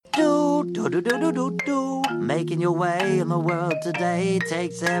Do. Making your way in the world today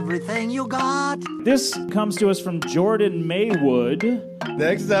takes everything you got. This comes to us from Jordan Maywood.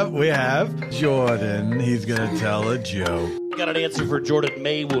 Next up, we have Jordan. He's going to tell a joke. Got an answer for Jordan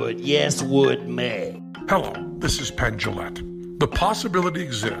Maywood. Yes, Wood May. Hello, this is Penn Jillette. The possibility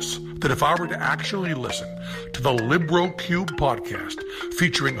exists that if I were to actually listen to the Libro Cube podcast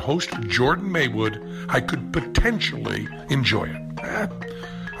featuring host Jordan Maywood, I could potentially enjoy it.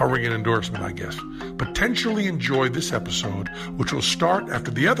 A ringing endorsement, I guess. Potentially enjoy this episode, which will start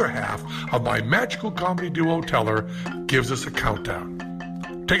after the other half of my magical comedy duo Teller gives us a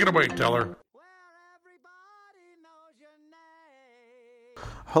countdown. Take it away, Teller.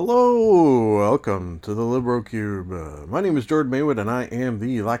 Hello, welcome to the Libro Cube. My name is Jordan Maywood, and I am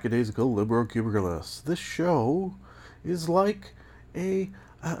the lackadaisical Libro Cubicalist. This show is like a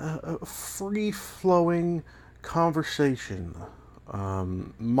free-flowing conversation,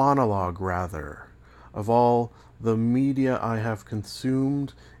 monologue rather, of all the media I have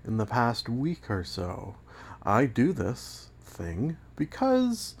consumed in the past week or so. I do this thing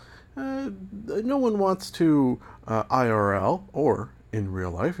because no one wants to IRL, or in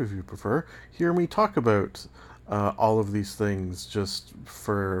real life, if you prefer, hear me talk about all of these things just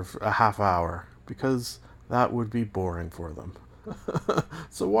for a half hour, because that would be boring for them.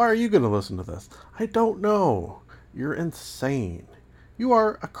 So why are you going to listen to this? I don't know. You're insane. You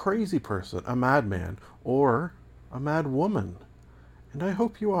are a crazy person, a madman, or a mad woman. And I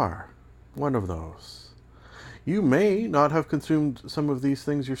hope you are one of those. You may not have consumed some of these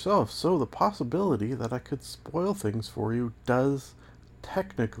things yourself, so the possibility that I could spoil things for you does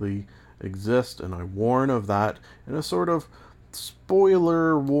technically exist, and I warn of that in a sort of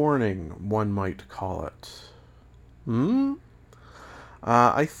spoiler warning, one might call it.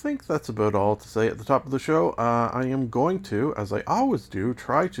 I think that's about all to say at the top of the show. I am going to, as I always do,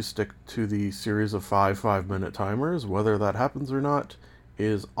 try to stick to the series of 5-minute timers. Whether that happens or not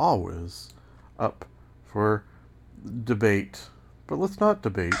is always up for debate. But let's not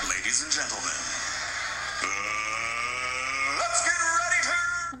debate. Ladies and gentlemen, let's get ready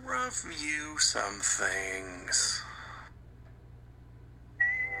to review some things.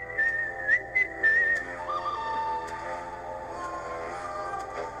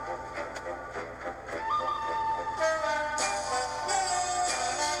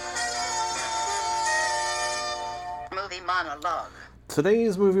 Movie monologue.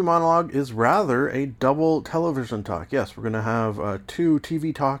 Today's movie monologue is rather a double television talk. Yes, we're going to have 2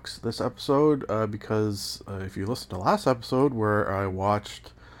 TV talks this episode because if you listen to last episode where I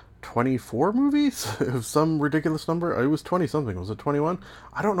watched 24 movies of some ridiculous number, it was 20 something. Was it 21?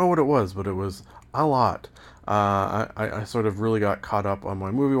 I don't know what it was, but it was a lot. I sort of really got caught up on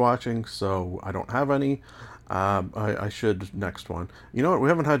my movie watching, so I don't have any. I should next one. You know what? We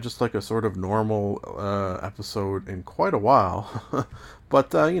haven't had just like a sort of normal episode in quite a while.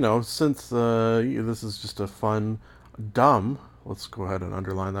 But, since this is just a fun, dumb, let's go ahead and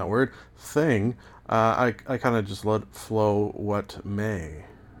underline that word, thing, I kind of just let flow what may.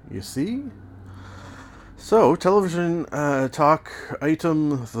 You see? So, television talk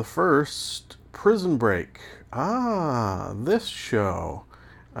item the first, Prison Break. This show.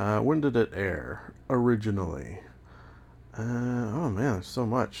 When did it air originally? Oh man, there's so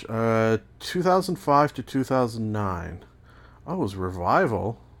much. 2005 to 2009. Oh, it was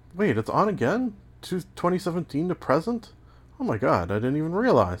revival. Wait, it's on again? 2017 to present? Oh my god, I didn't even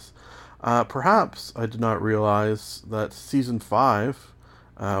realize. Perhaps I did not realize that season 5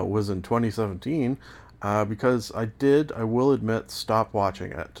 was in 2017 because I will admit, stop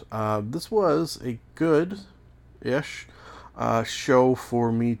watching it. This was a good-ish show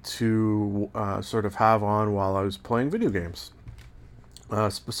for me to sort of have on while I was playing video games.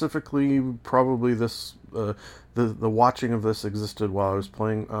 Specifically, probably this the watching of this existed while I was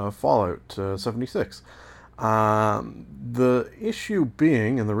playing Fallout 76. The issue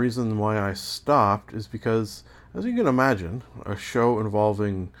being, and the reason why I stopped, is because, as you can imagine, a show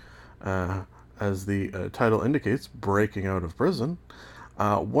involving, as the title indicates, breaking out of prison,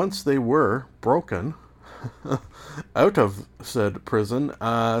 once they were broken out of said prison,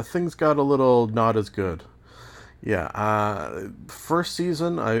 things got a little not as good. Yeah, first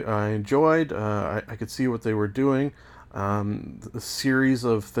season I enjoyed. I could see what they were doing. A series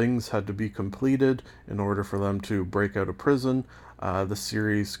of things had to be completed in order for them to break out of prison. The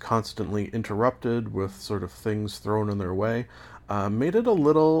series constantly interrupted with sort of things thrown in their way. Made it a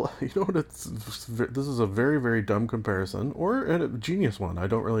little, this is a very, very dumb comparison, or a genius one, I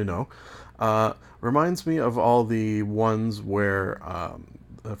don't really know. Reminds me of all the ones where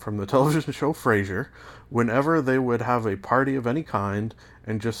from the television show Frasier, whenever they would have a party of any kind,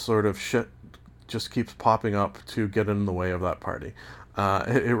 and just sort of shit just keeps popping up to get in the way of that party.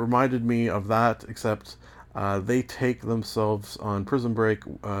 It reminded me of that, except they take themselves on Prison Break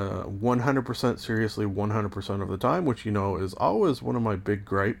 100% seriously 100% of the time, which is always one of my big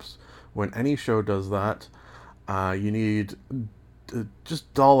gripes when any show does that. You need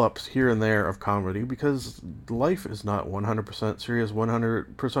just dollops here and there of comedy, because life is not 100% serious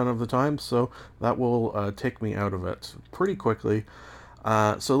 100% of the time, so that will take me out of it pretty quickly.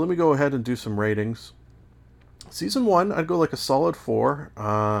 So let me go ahead and do some ratings. Season 1, I'd go like a solid 4.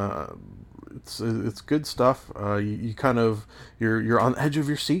 It's good stuff. You kind of you're on the edge of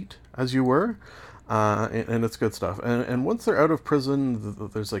your seat, as you were, and it's good stuff. And once they're out of prison,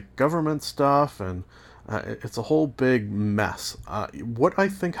 there's like government stuff, and it's a whole big mess. What I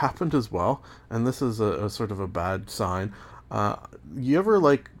think happened as well, and this is a sort of a bad sign, you ever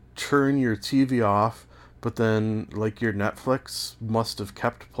like turn your TV off, but then like your Netflix must have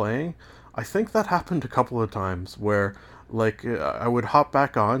kept playing? I think that happened a couple of times where like I would hop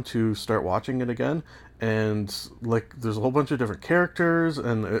back on to start watching it again, and like there's a whole bunch of different characters,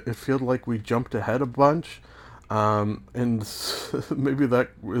 and it felt like we jumped ahead a bunch. And maybe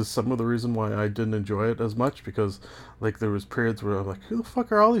that was some of the reason why I didn't enjoy it as much, because like there was periods where I'm like, who the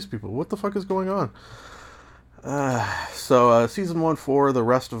fuck are all these people? What the fuck is going on? So season 1, 4, the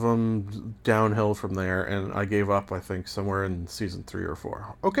rest of them downhill from there, and I gave up, I think, somewhere in season 3 or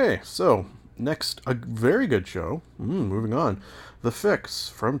 4. Okay, so next, a very good show. Moving on. The Fix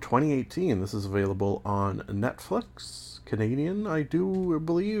from 2018. This is available on Netflix. Canadian, I do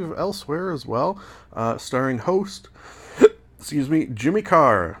believe, elsewhere as well. Starring host, Jimmy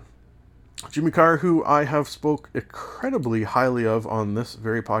Carr. Jimmy Carr, who I have spoke incredibly highly of on this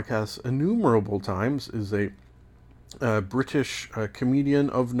very podcast innumerable times, is a British comedian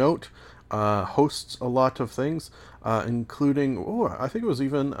of note. Hosts a lot of things, including, I think it was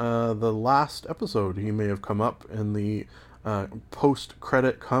even the last episode he may have come up in the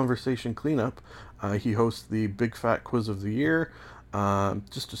post-credit conversation cleanup. He hosts the Big Fat Quiz of the Year.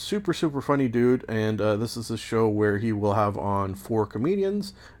 Just a super, super funny dude, and this is a show where he will have on 4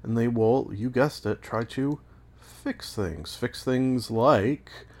 comedians, and they will, you guessed it, try to fix things. Fix things like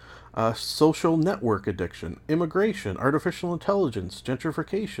social network addiction, immigration, artificial intelligence,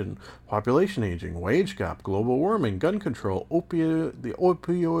 gentrification, population aging, wage gap, global warming, gun control, the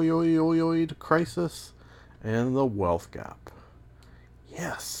opioid crisis, and the wealth gap.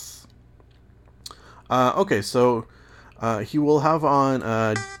 Yes. Okay, so he will have on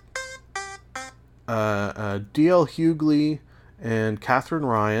D.L. Hughley and Catherine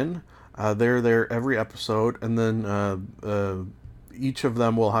Ryan. They're there every episode, and then each of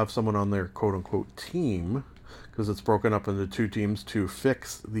them will have someone on their quote-unquote team, because it's broken up into 2 teams to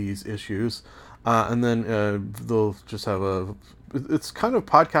fix these issues. And then they'll just have it's kind of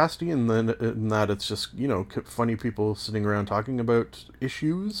podcasty, in that it's just, funny people sitting around talking about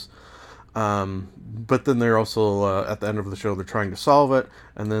issues. But then they're also at the end of the show they're trying to solve it,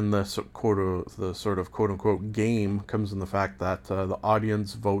 and then the sort of quote-unquote game comes in the fact that the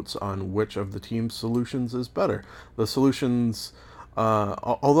audience votes on which of the team's solutions is better. The solutions,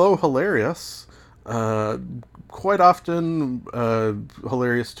 although hilarious, quite often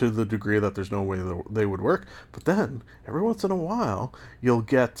hilarious to the degree that there's no way they would work, but then every once in a while you'll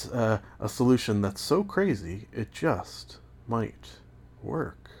get a solution that's so crazy it just might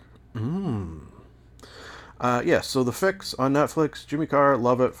work. Yeah, so The Fix on Netflix. Jimmy Carr,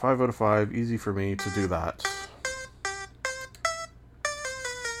 love it. 5 out of 5. Easy for me to do that.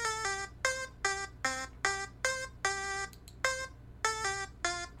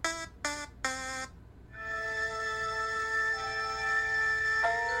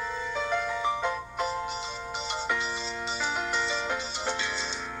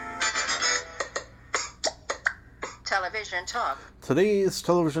 Television Talk. Today's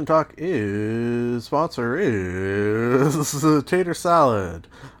television talk sponsor is Tater Salad.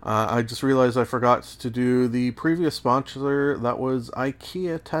 I just realized I forgot to do the previous sponsor. That was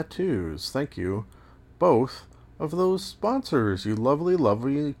IKEA Tattoos. Thank you, both of those sponsors. You lovely,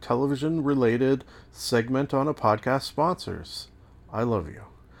 lovely television-related segment on a podcast sponsors. I love you.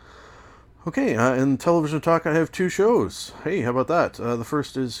 Okay, in television talk, I have 2 shows. Hey, how about that? The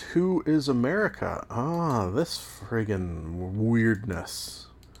first is Who is America? This friggin' weirdness.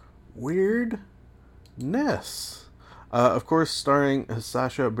 Weirdness. Of course, starring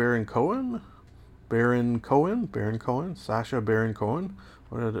Sacha Baron Cohen. Sacha Baron Cohen.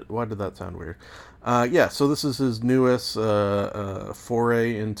 Why did that sound weird? Yeah, so this is his newest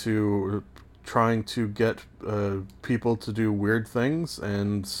foray into trying to get people to do weird things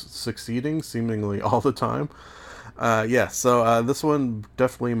and succeeding seemingly all the time. So this one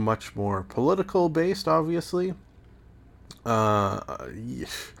definitely much more political based, obviously.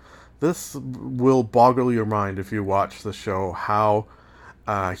 This will boggle your mind if you watch the show, how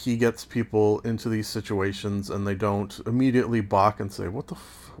he gets people into these situations and they don't immediately balk and say, what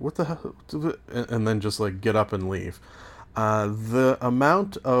the hell, and then just like get up and leave. The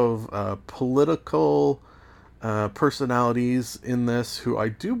amount of political personalities in this who I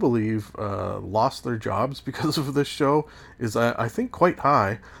do believe lost their jobs because of this show is, I think, quite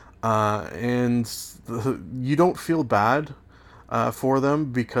high. And you don't feel bad for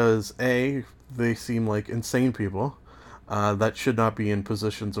them because, A, they seem like insane people that should not be in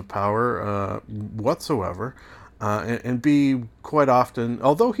positions of power whatsoever. And B, quite often,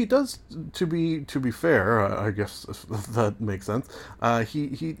 although he does, to be fair, I guess if that makes sense,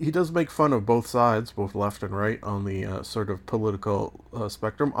 he does make fun of both sides, both left and right, on the sort of political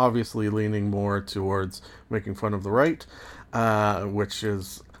spectrum, obviously leaning more towards making fun of the right, which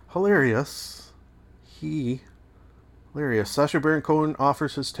is hilarious. Hilarious. Sacha Baron Cohen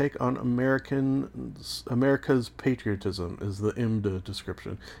offers his take on America's patriotism, is the IMDb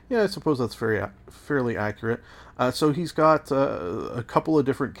description. Yeah, I suppose that's fairly accurate. So he's got a couple of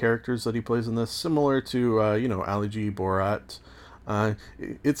different characters that he plays in this, similar to, Ali G, Borat.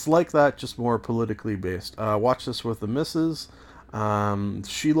 It's like that, just more politically based. Watch this with the missus.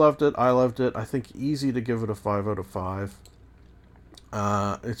 She loved it. I loved it. I think easy to give it a 5 out of 5.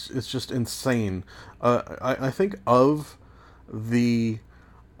 It's just insane. I think of the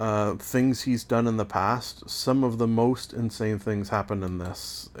things he's done in the past, some of the most insane things happen in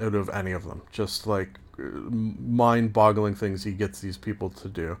this out of any of them. Just like mind-boggling things he gets these people to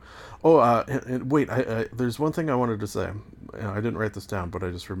do. Wait, there's one thing I wanted to say. I didn't write this down, but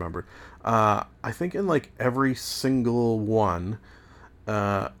I just remembered. I think in like every single one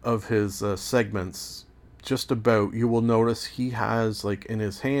of his segments, just about, you will notice he has, like, in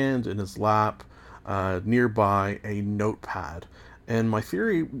his hand, in his lap, nearby, a notepad. And my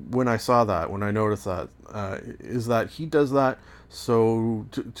theory when I noticed that, is that he does that so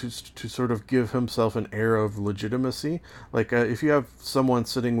to sort of give himself an air of legitimacy. Like, if you have someone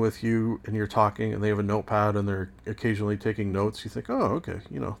sitting with you and you're talking and they have a notepad and they're occasionally taking notes, you think, oh, okay,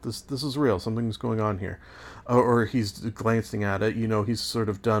 this is real, something's going on here. Or he's glancing at it, he's sort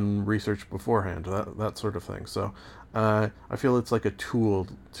of done research beforehand, that sort of thing. So I feel it's like a tool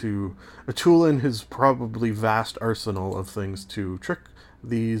in his probably vast arsenal of things to trick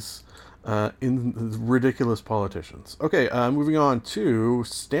these ridiculous politicians. Okay, moving on to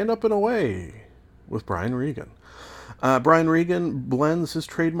Stand-Up and Away with Brian Regan. Brian Regan blends his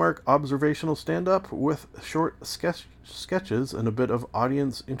trademark observational stand-up with short sketches and a bit of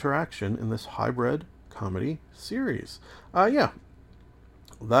audience interaction in this hybrid comedy series.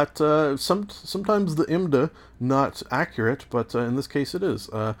 That sometimes the IMDb not accurate, but in this case it is.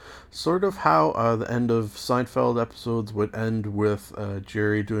 Sort of how the end of Seinfeld episodes would end with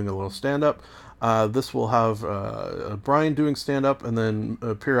Jerry doing a little stand-up. This will have Brian doing stand-up, and then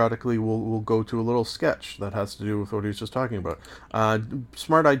periodically we'll go to a little sketch that has to do with what he was just talking about.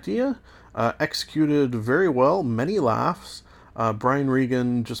 Smart idea, executed very well, many laughs. Brian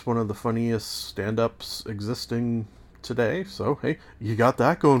Regan, just one of the funniest stand-ups existing today, so hey, you got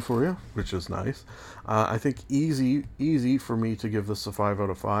that going for you, which is nice. I think easy for me to give this a 5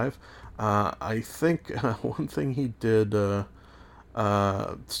 out of 5. I think one thing he did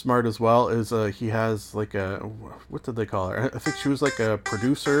smart as well is he has like what did they call her? I think she was like a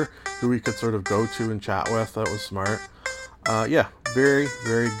producer who we could sort of go to and chat with. That was smart. Very,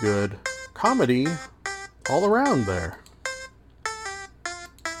 very good comedy all around there.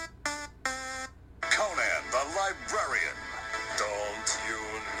 Conan the Librarian. Don't you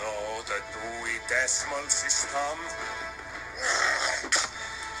know the Dewey Decimal System?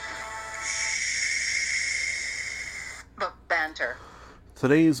 Book banter.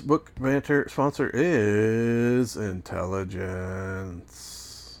 Today's book banter sponsor is Intelligence.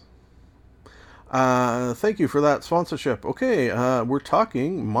 Thank you for that sponsorship. Okay, we're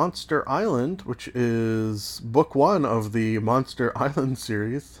talking Monster Island, which is book 1 of the Monster Island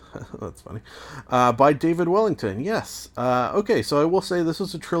series. That's funny. By David Wellington, yes. Okay, so I will say this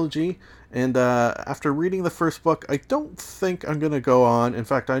is a trilogy, and after reading the first book, I don't think I'm going to go on. In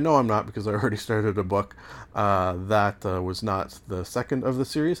fact, I know I'm not, because I already started a book that was not the second of the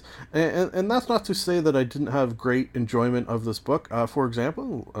series. And that's not to say that I didn't have great enjoyment of this book. For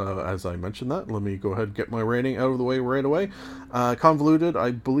example, as I mentioned that, let me go ahead and get my rating out of the way right away. Convoluted,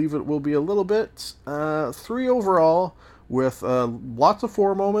 I believe it will be a little bit. 3 overall, with lots of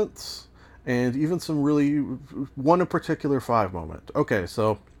 4 moments and even some really, one in particular 5 moment. Okay,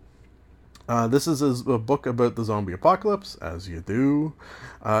 so this is a book about the zombie apocalypse, as you do.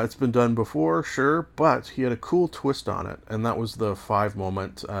 It's been done before, sure, but he had a cool twist on it, and that was the 5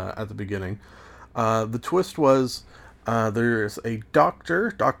 moment at the beginning. The twist was there's a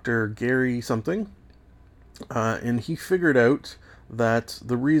doctor, Dr. Gary something, and he figured out that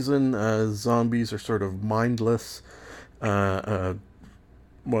the reason zombies are sort of mindless, just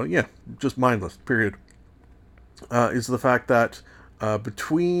mindless, period, is the fact that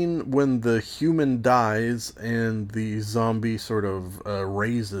between when the human dies and the zombie sort of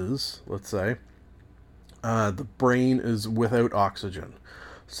raises, let's say, the brain is without oxygen.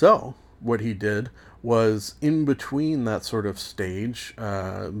 So what he did was, in between that sort of stage,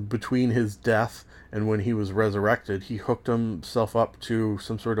 between his death and when he was resurrected, he hooked himself up to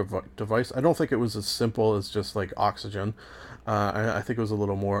some sort of device. I don't think it was as simple as just like oxygen. I think it was a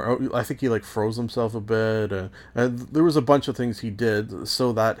little more. I think he like froze himself a bit. And there was a bunch of things he did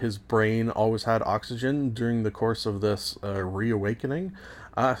so that his brain always had oxygen during the course of this reawakening.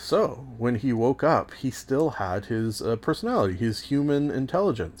 So when he woke up, he still had his personality, his human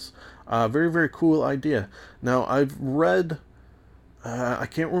intelligence. Very, very cool idea. Now, I've read, I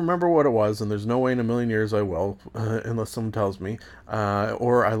can't remember what it was, and there's no way in a million years I will, unless someone tells me,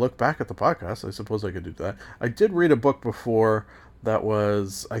 or I look back at the podcast. I suppose I could do that. I did read a book before that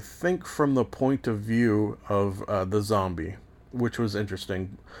was, I think, from the point of view of the zombie, which was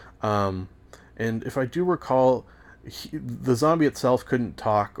interesting. And if I do recall, the zombie itself couldn't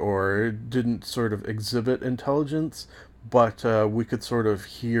talk or didn't sort of exhibit intelligence, but we could sort of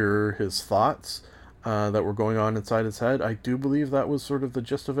hear his thoughts that were going on inside his head. I do believe that was sort of the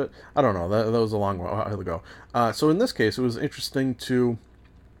gist of it. I don't know. That was a long while ago. So in this case, it was interesting to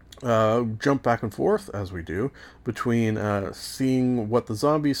jump back and forth, as we do, between seeing what the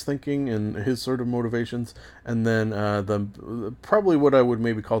zombie's thinking and his sort of motivations, and then probably what I would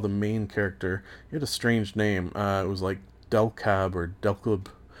maybe call the main character. He had a strange name. It was like Delcab or Delclub.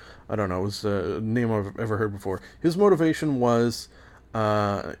 I don't know. It was a name I've ever heard before. His motivation was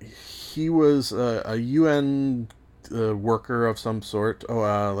he was a UN worker of some sort.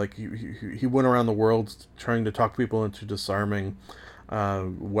 Like he went around the world trying to talk people into disarming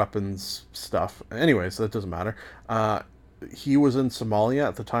weapons stuff. Anyways, that doesn't matter. He was in Somalia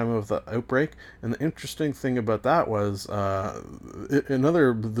at the time of the outbreak, and the interesting thing about that was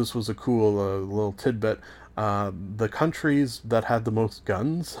this was a cool little tidbit. The countries that had the most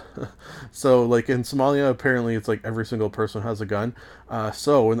guns. So like in Somalia, apparently it's like every single person has a gun.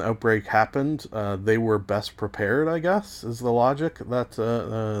 So when the outbreak happened, they were best prepared, I guess, is the logic that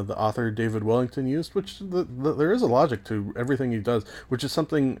the author David Wellington used, which there is a logic to everything he does, which is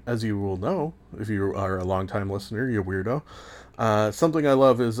something, as you will know, if you are a long-time listener, you weirdo. Something I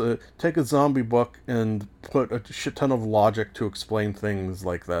love is take a zombie book and put a shit ton of logic to explain things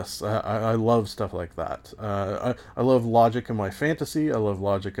like this. I love stuff like that. I love logic in my fantasy. I love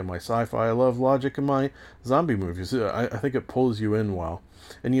logic in my sci-fi. I love logic in my zombie movies. I think it pulls you in well.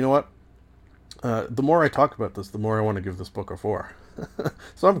 And you know what? The more I talk about this, the more I want to give this book a 4.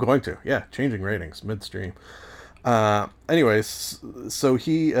 So I'm going to. Yeah, changing ratings midstream. Anyways, so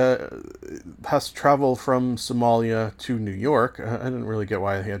he has to travel from Somalia to New York. I didn't really get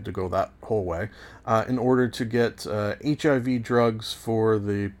why he had to go that whole way, in order to get HIV drugs for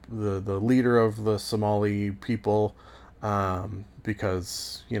the leader of the Somali people,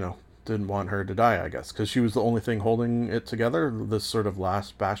 because, didn't want her to die, I guess, because she was the only thing holding it together, this sort of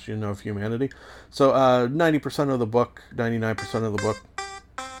last bastion of humanity. So 90% of the book, 99% of the book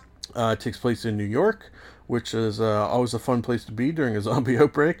takes place in New York, which is always a fun place to be during a zombie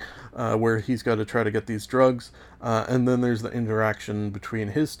outbreak, where he's got to try to get these drugs. And then there's the interaction between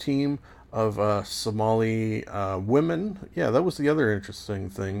his team of Somali women. Yeah, that was the other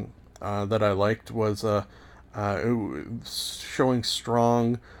interesting thing that I liked, was showing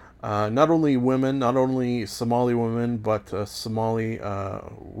strong, not only women, not only Somali women, but Somali,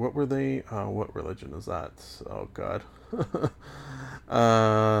 what were they? What religion is that? Oh, God.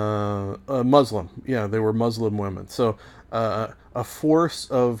 Muslim. Yeah, they were Muslim women. So a force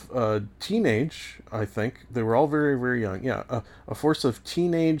of teenage, I think, they were all very, very young. Yeah, a force of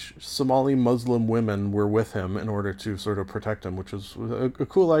teenage Somali Muslim women were with him in order to sort of protect him, which was a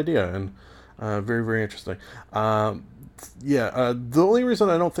cool idea and very, very interesting. The only reason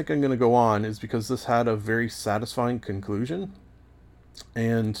I don't think I'm going to go on is because this had a very satisfying conclusion,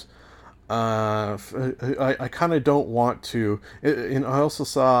 and I kind of don't want to. And I also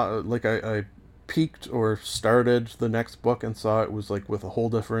saw, like, I peeked or started the next book and saw it was like with a whole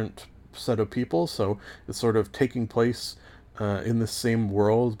different set of people, so it's sort of taking place in the same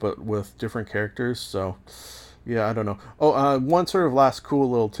world, but with different characters. So, yeah, I don't know. Oh, one sort of last cool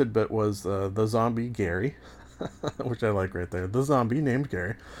little tidbit was the zombie Gary, which I like right there. The zombie named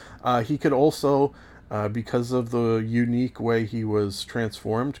Gary. He could also, because of the unique way he was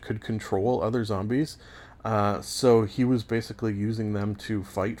transformed, could control other zombies. So he was basically using them to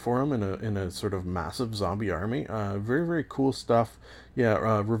fight for him in a sort of massive zombie army. Very, very cool stuff.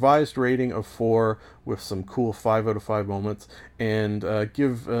 Yeah, revised rating of 4 with some cool 5 out of 5 moments. And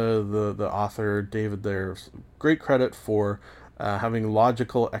give the author, David, there great credit for having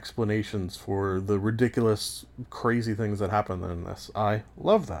logical explanations for the ridiculous, crazy things that happen in this. I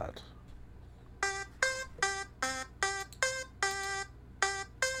love that.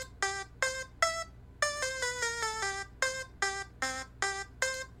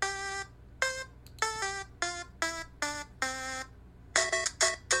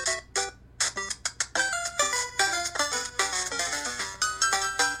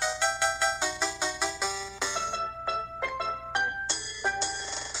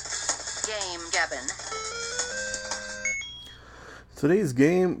 Gabbin. Today's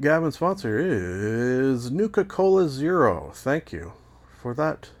game, Gabbin sponsor, is Nuka-Cola Zero. Thank you for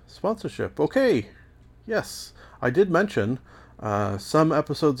that sponsorship. Okay, yes, I did mention some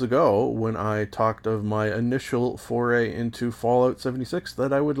episodes ago when I talked of my initial foray into Fallout 76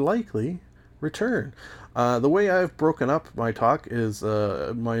 that I would likely return. The way I've broken up my talk is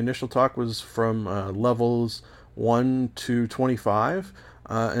my initial talk was from levels 1 to 25,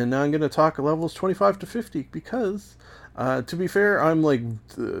 and now I'm going to talk levels 25 to 50 because, to be fair, I'm like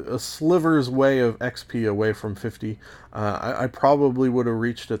a sliver's way of XP away from 50. I probably would have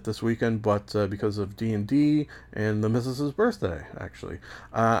reached it this weekend, but because of D&D and the missus's birthday, actually,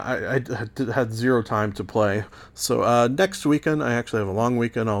 I had zero time to play. So next weekend, I actually have a long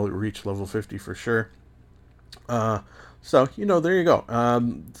weekend. I'll reach level 50 for sure. So, there you go.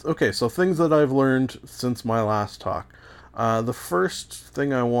 Okay, so things that I've learned since my last talk. The first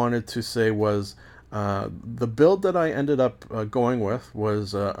thing I wanted to say was the build that I ended up going with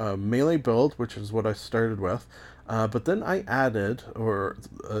was a melee build, which is what I started with. But then I added,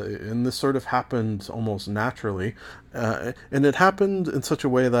 and this sort of happened almost naturally, and it happened in such a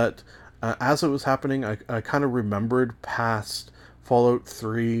way that as it was happening, I kind of remembered past Fallout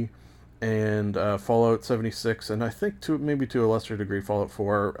 3 and Fallout 76, and I think maybe to a lesser degree Fallout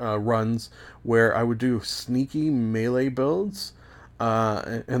 4 runs where I would do sneaky melee builds,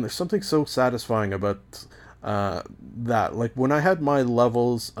 and there's something so satisfying about that. Like when I had my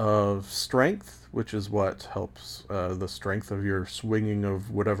levels of strength, which is what helps the strength of your swinging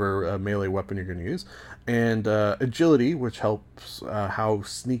of whatever melee weapon you're going to use, and agility, which helps how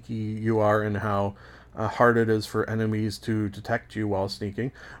sneaky you are and how hard it is for enemies to detect you while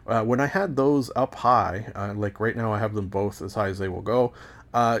sneaking. When I had those up high, like right now I have them both as high as they will go,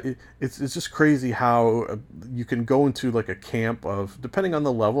 it's just crazy how you can go into like a camp of, depending on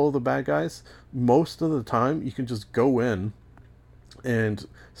the level of the bad guys, most of the time you can just go in and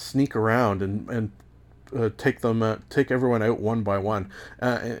sneak around and take everyone out one by one.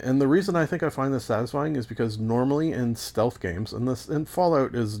 And the reason I think I find this satisfying is because normally in stealth games, and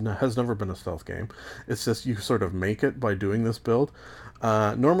Fallout has never been a stealth game, it's just you sort of make it by doing this build.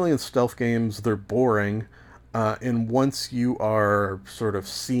 Normally in stealth games, they're boring, and once you are sort of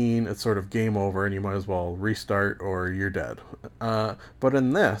seen, it's sort of game over and you might as well restart or you're dead. But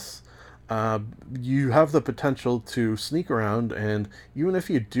in this, you have the potential to sneak around, and even if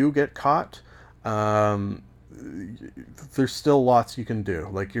you do get caught, there's still lots you can do.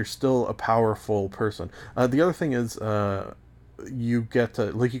 Like, you're still a powerful person. The other thing is, you get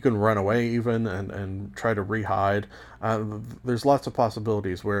to, like, you can run away even and try to re-hide. There's lots of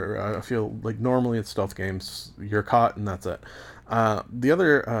possibilities where I feel like normally in stealth games, you're caught and that's it. The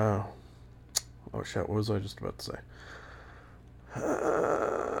other, oh shit, what was I just about to say?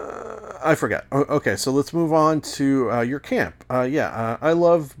 I forget. Okay, so let's move on to your camp. I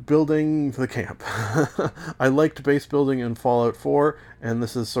love building the camp. I liked base building in Fallout 4, and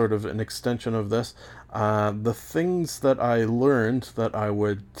this is sort of an extension of this. The things that I learned that I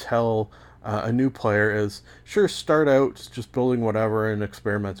would tell a new player is, sure, start out just building whatever and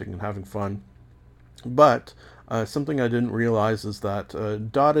experimenting and having fun. But something I didn't realize is that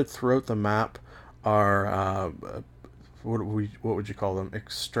dotted throughout the map are... what would you call them?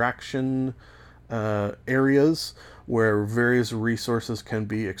 Extraction areas where various resources can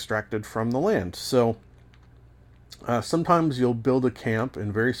be extracted from the land. So sometimes you'll build a camp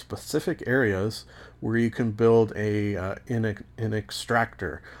in very specific areas where you can build an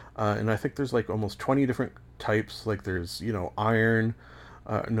extractor. And I think there's like almost 20 different types. Like there's, iron,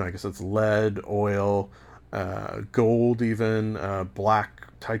 no, I guess it's lead, oil, gold even, black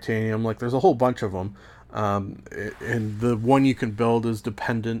titanium. Like, there's a whole bunch of them. And the one you can build is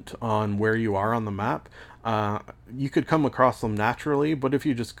dependent on where you are on the map. You could come across them naturally, but if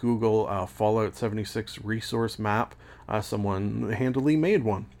you just Google Fallout 76 resource map, someone handily made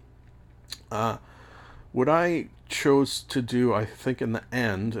one. What I chose to do, I think in the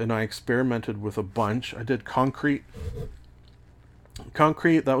end, and I experimented with a bunch, I did concrete.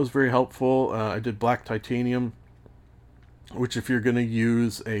 Concrete, that was very helpful. I did black titanium, which if you're going to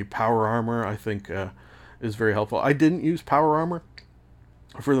use a power armor, I think is very helpful. I didn't use power armor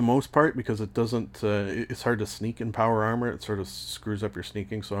for the most part because it doesn't, it's hard to sneak in power armor. It sort of screws up your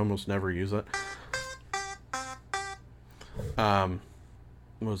sneaking, so I almost never use it.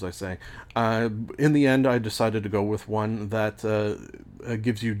 What was I saying? In the end, I decided to go with one that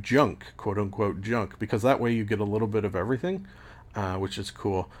gives you junk, quote-unquote junk, because that way you get a little bit of everything, which is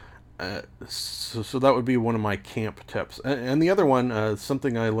cool. So that would be one of my camp tips. And the other one,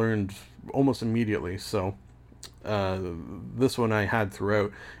 something I learned almost immediately, so this one I had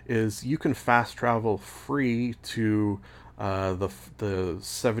throughout, is you can fast travel free to the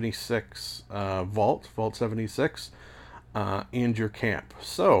 76 Vault 76, and your camp.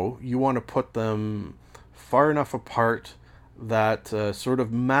 So you want to put them far enough apart that sort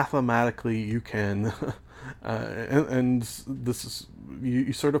of mathematically you can and this is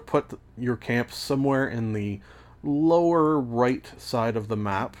you sort of put your camp somewhere in the lower right side of the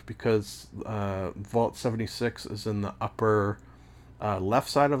map, because Vault 76 is in the upper left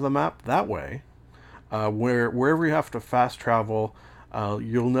side of the map. That way, wherever you have to fast travel,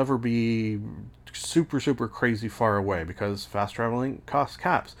 you'll never be super crazy far away, because fast traveling costs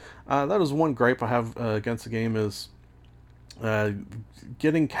caps. That is one gripe I have against the game, is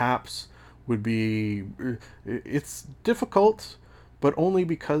getting caps would be, it's difficult, but only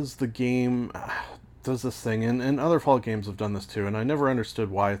because the game does this thing, and other Fallout games have done this too, and I never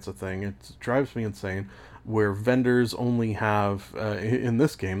understood why it's a thing. It drives me insane, where vendors only have, in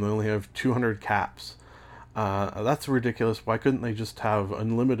this game, they only have 200 caps. That's ridiculous. Why couldn't they just have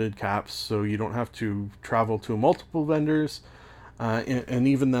unlimited caps, so you don't have to travel to multiple vendors? And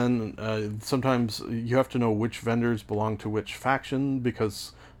even then, sometimes you have to know which vendors belong to which faction,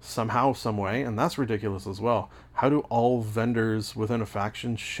 because somehow, some way, and that's ridiculous as well. How do all vendors within a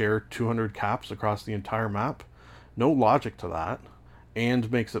faction share 200 caps across the entire map? No logic to that,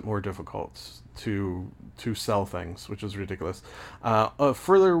 and makes it more difficult to sell things, which is ridiculous.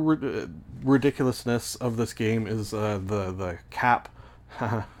 Further ridiculousness of this game is the cap,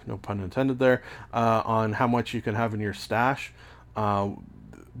 no pun intended there, on how much you can have in your stash.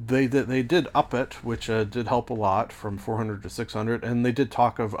 They did up it, which did help a lot, from 400 to 600, and they did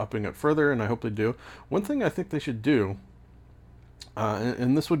talk of upping it further, and I hope they do. One thing I think they should do,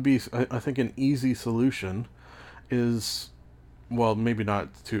 and this would be, I think, an easy solution, is, well, maybe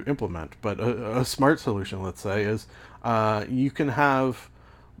not to implement, but a smart solution, let's say, is you can have,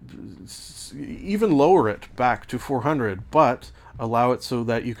 even lower it back to 400, but allow it so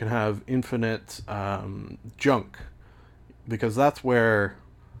that you can have infinite junk, because that's where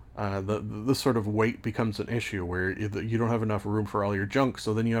this sort of weight becomes an issue, where you don't have enough room for all your junk,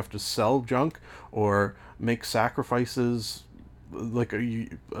 so then you have to sell junk or make sacrifices. Like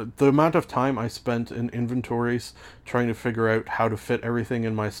the amount of time I spent in inventories trying to figure out how to fit everything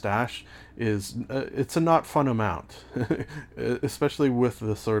in my stash is it's a not fun amount, especially with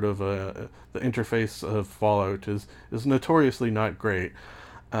the sort of the interface of Fallout is notoriously not great.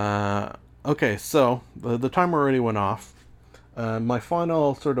 Okay, so the timer already went off. My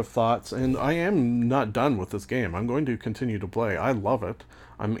final sort of thoughts, and I am not done with this game. I'm going to continue to play. I love it.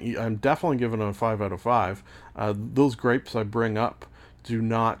 I'm definitely giving it a 5 out of 5. Those gripes I bring up do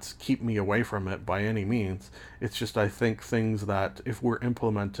not keep me away from it by any means. It's just, I think, things that, if were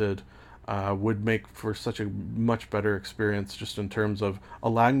implemented, would make for such a much better experience, just in terms of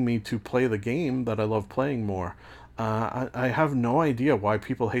allowing me to play the game that I love playing more. I have no idea why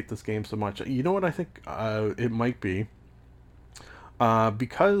people hate this game so much. You know what I think it might be?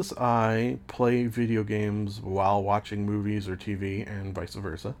 Because I play video games while watching movies or TV, and vice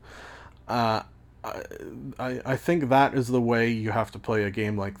versa, I think that is the way you have to play a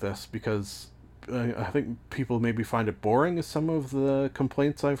game like this, because I think people maybe find it boring, is some of the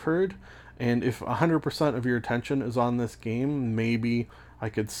complaints I've heard, and if 100% of your attention is on this game, maybe I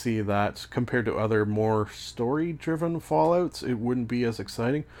could see that compared to other more story-driven Fallouts, it wouldn't be as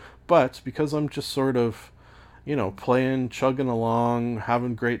exciting. But because I'm just sort of, playing, chugging along,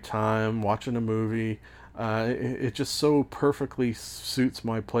 having a great time, watching a movie, it just so perfectly suits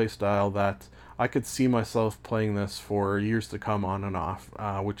my playstyle that I could see myself playing this for years to come on and off,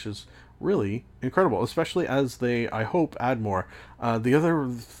 which is really incredible, especially as they, I hope, add more.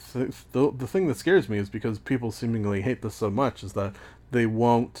 The thing that scares me is because people seemingly hate this so much is that they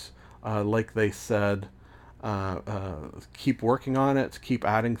won't, like they said, keep working on it, keep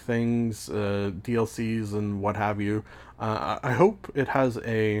adding things, DLCs and what have you. I hope it has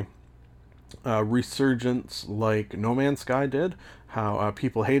a resurgence like No Man's Sky did, how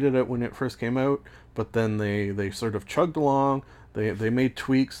people hated it when it first came out, but then they sort of chugged along, they made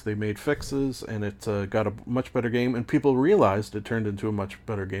tweaks, they made fixes, and it got a much better game, and people realized it turned into a much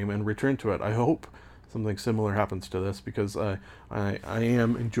better game and returned to it. I hope something similar happens to this, because I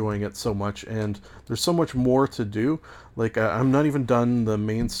am enjoying it so much, and there's so much more to do. Like, I'm not even done the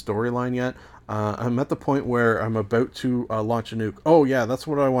main storyline yet. I'm at the point where I'm about to launch a nuke. Oh yeah, that's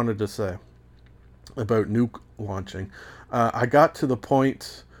what I wanted to say about nuke launching. I got to the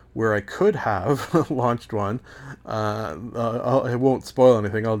point where I could have launched one. I won't spoil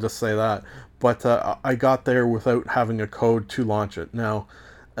anything, I'll just say that. But I got there without having a code to launch it. Now,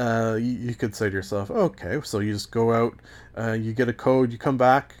 you could say to yourself, okay, so you just go out, you get a code, you come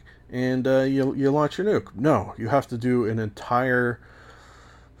back, and you launch your nuke. No, you have to do an entire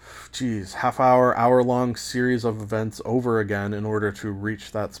hour-long series of events over again in order to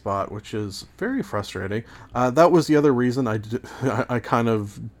reach that spot, which is very frustrating. That was the other reason I kind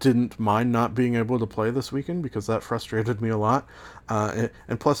of didn't mind not being able to play this weekend, because that frustrated me a lot.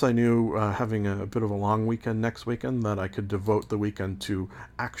 And plus I knew, having a bit of a long weekend next weekend, that I could devote the weekend to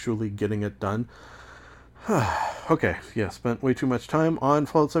actually getting it done. Okay, yeah, spent way too much time on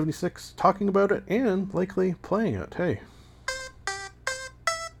Fallout 76 talking about it and likely playing it. Hey.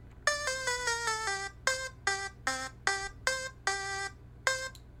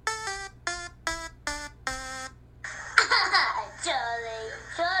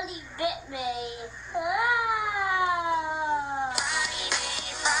 Charlie bit me.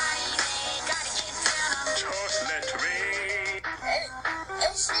 Just let me.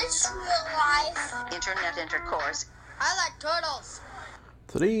 Is this real life? Internet intercourse. I like turtles.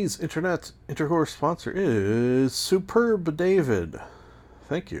 Today's Internet Intercourse sponsor is Superb David.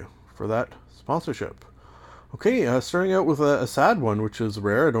 Thank you for that sponsorship. Okay, starting out with a sad one, which is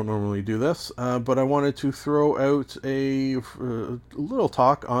rare. I don't normally do this, but I wanted to throw out a little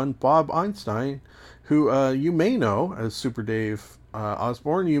talk on Bob Einstein, who you may know as Super Dave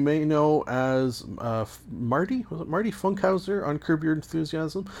Osborne. You may know as Marty. Was it Marty Funkhauser on Curb Your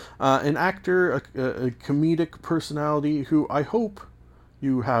Enthusiasm? An actor, a comedic personality who I hope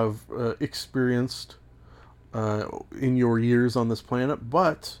you have experienced in your years on this planet,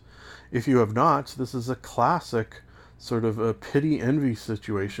 but if you have not, this is a classic sort of a pity-envy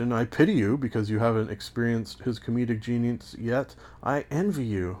situation. I pity you because you haven't experienced his comedic genius yet. I envy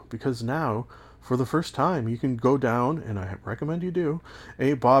you because now, for the first time, you can go down, and I recommend you do,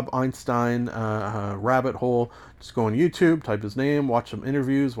 a Bob Einstein rabbit hole. Just go on YouTube, type his name, watch some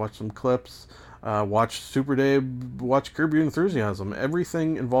interviews, watch some clips, watch Super Dave, watch Curb Your Enthusiasm.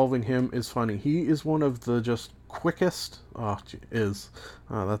 Everything involving him is funny. He is one of the just quickest,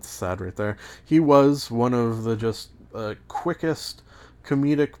 that's sad right there. He was one of the just quickest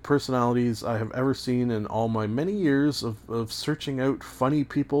comedic personalities I have ever seen in all my many years of searching out funny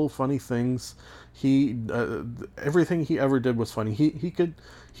people, funny things. Everything he ever did was funny.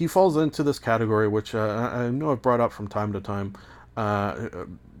 He falls into this category, which I know I've brought up from time to time.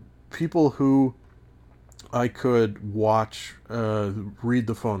 People who I could watch read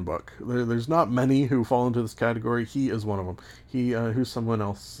the phone book. There's not many who fall into this category. He is one of them. Who's someone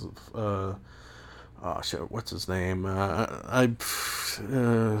else? What's his name?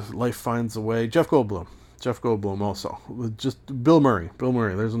 Life Finds a Way. Jeff Goldblum also. Just Bill Murray.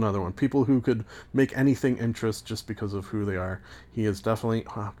 There's another one. People who could make anything interest just because of who they are. He is definitely.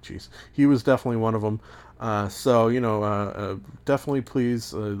 He was definitely one of them. Definitely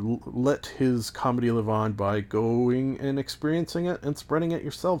please let his comedy live on by going and experiencing it and spreading it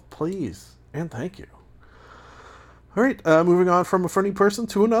yourself, please. And thank you. All right, moving on from a funny person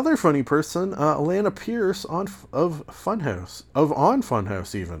to another funny person, Alanah Pearce of Funhaus, on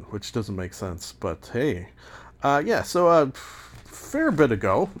Funhaus even, which doesn't make sense, but hey. Fair bit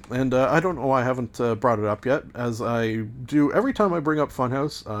ago, and I don't know why I haven't brought it up yet, as I do every time I bring up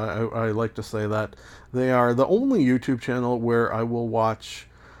Funhaus. I like to say that they are the only YouTube channel where I will watch,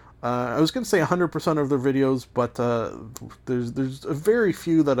 I was going to say 100% of their videos, but there's a very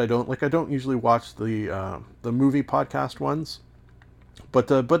few that I don't. Like, I don't usually watch the movie podcast ones,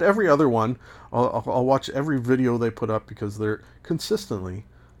 but every other one, I'll watch every video they put up because they're consistently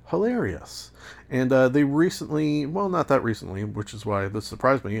hilarious. And they recently, well, not that recently, which is why this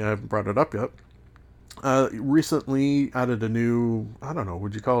surprised me, I haven't brought it up yet, recently added a new, I don't know,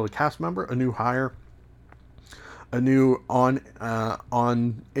 would you call it a cast member? A new hire? A new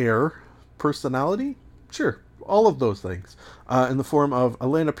on-air personality? Sure, all of those things. In the form of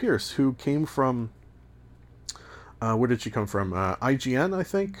Alanah Pearce, who came from, where did she come from? IGN, I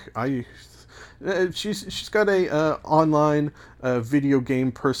think? She's got a online video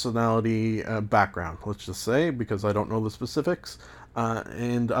game personality background, let's just say, because I don't know the specifics.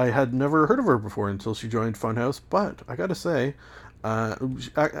 And I had never heard of her before until she joined Funhaus. But I gotta say,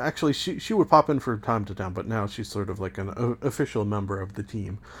 actually, she would pop in from time to time, but now she's sort of like an official member of the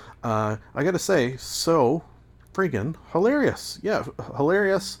team. I gotta say, so friggin' hilarious. Yeah,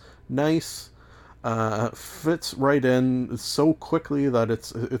 hilarious, nice. Fits right in so quickly that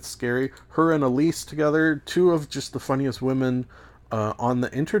it's scary. Her and Elise together, two of just the funniest women on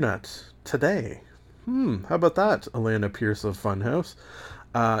the internet today. How about that, Alanah Pearce of Funhaus?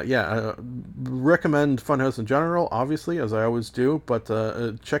 Recommend Funhaus in general, obviously, as I always do, but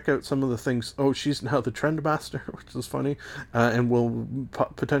check out some of the things. Oh, she's now the trend master, which is funny, and will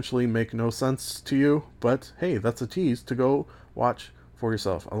potentially make no sense to you, but hey, that's a tease to go watch for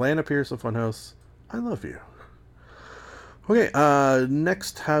yourself. Alanah Pearce of Funhaus, I love you. Okay,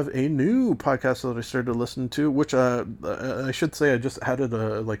 next have a new podcast that I started listening to, which I should say I just added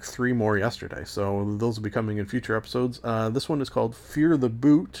like 3 more yesterday, so those will be coming in future episodes. This one is called Fear the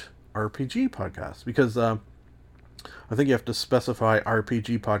Boot RPG Podcast, because I think you have to specify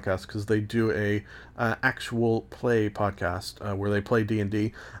RPG podcast because they do a actual play podcast where they play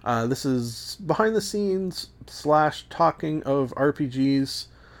D&D. This is behind the scenes / talking of RPGs,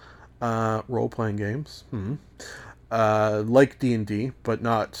 role-playing games. Like D&D, but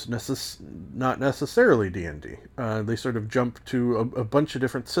not necessarily D&D. They sort of jump to a bunch of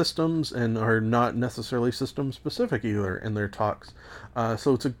different systems and are not necessarily system specific either in their talks.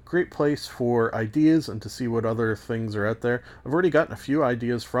 So it's a great place for ideas and to see what other things are out there. I've already gotten a few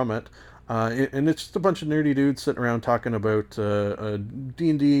ideas from it. And it's just a bunch of nerdy dudes sitting around talking about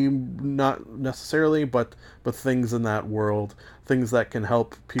D&D, not necessarily, but things in that world, things that can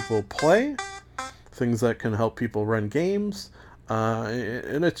help people play, things that can help people run games,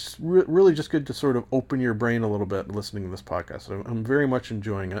 and it's really just good to sort of open your brain a little bit listening to this podcast. So I'm very much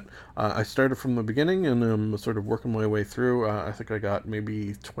enjoying it. I started from the beginning and I'm sort of working my way through. I think I got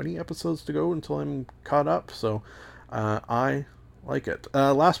maybe 20 episodes to go until I'm caught up, so I like it.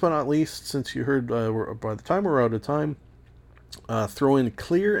 Last but not least, since you heard by the time we're out of time, throw in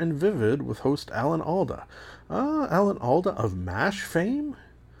Clear and Vivid with host Alan Alda. Alan Alda of MASH fame?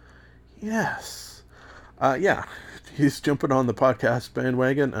 Yes. He's jumping on the podcast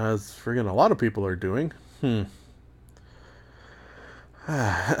bandwagon, as friggin' a lot of people are doing.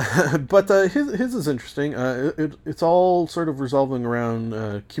 But his is interesting. It's all sort of revolving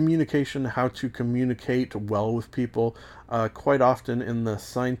around communication, how to communicate well with people, quite often in the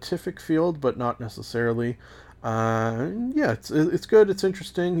scientific field, but not necessarily. It's good. It's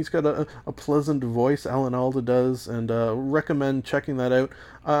interesting. He's got a pleasant voice, Alan Alda does, and recommend checking that out.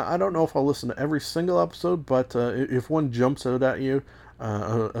 I don't know if I'll listen to every single episode, but if one jumps out at you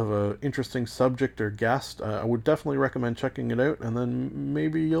of an interesting subject or guest, I would definitely recommend checking it out, and then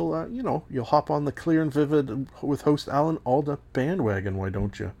maybe you'll hop on the Clear and Vivid with host Alan Alda bandwagon, why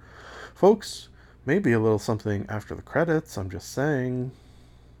don't you? Folks, maybe a little something after the credits, I'm just saying.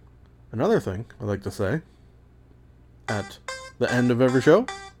 Another thing I'd like to say at the end of every show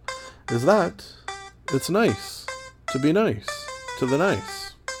is that it's nice to be nice to the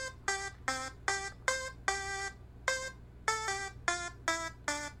nice.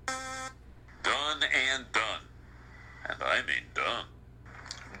 Done and done. And I mean done.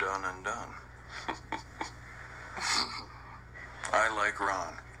 Done and done. I like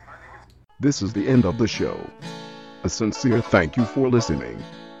Ron. This is the end of the show. A sincere thank you for listening.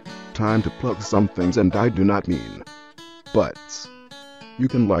 Time to plug some things, and I do not mean buts. You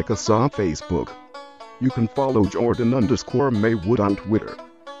can like us on Facebook. You can follow Jordan_Maywood on Twitter.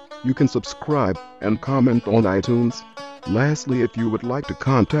 You can subscribe and comment on iTunes. Lastly, if you would like to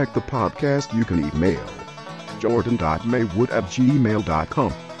contact the podcast, you can email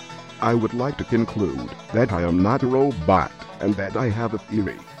jordan.maywood@gmail.com. I would like to conclude that I am not a robot and that I have a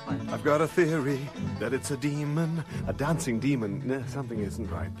theory. I've got a theory that it's a demon, a dancing demon. Nah, something isn't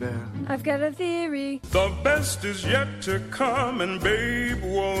right there. I've got a theory. The best is yet to come, and babe,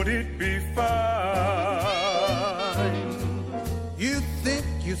 won't it be fine? You think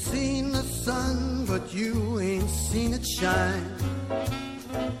you've seen the sun, but you ain't seen it shine.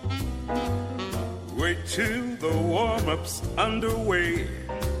 Wait till the warm-up's underway.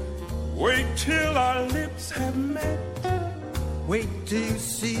 Wait till our lips have met.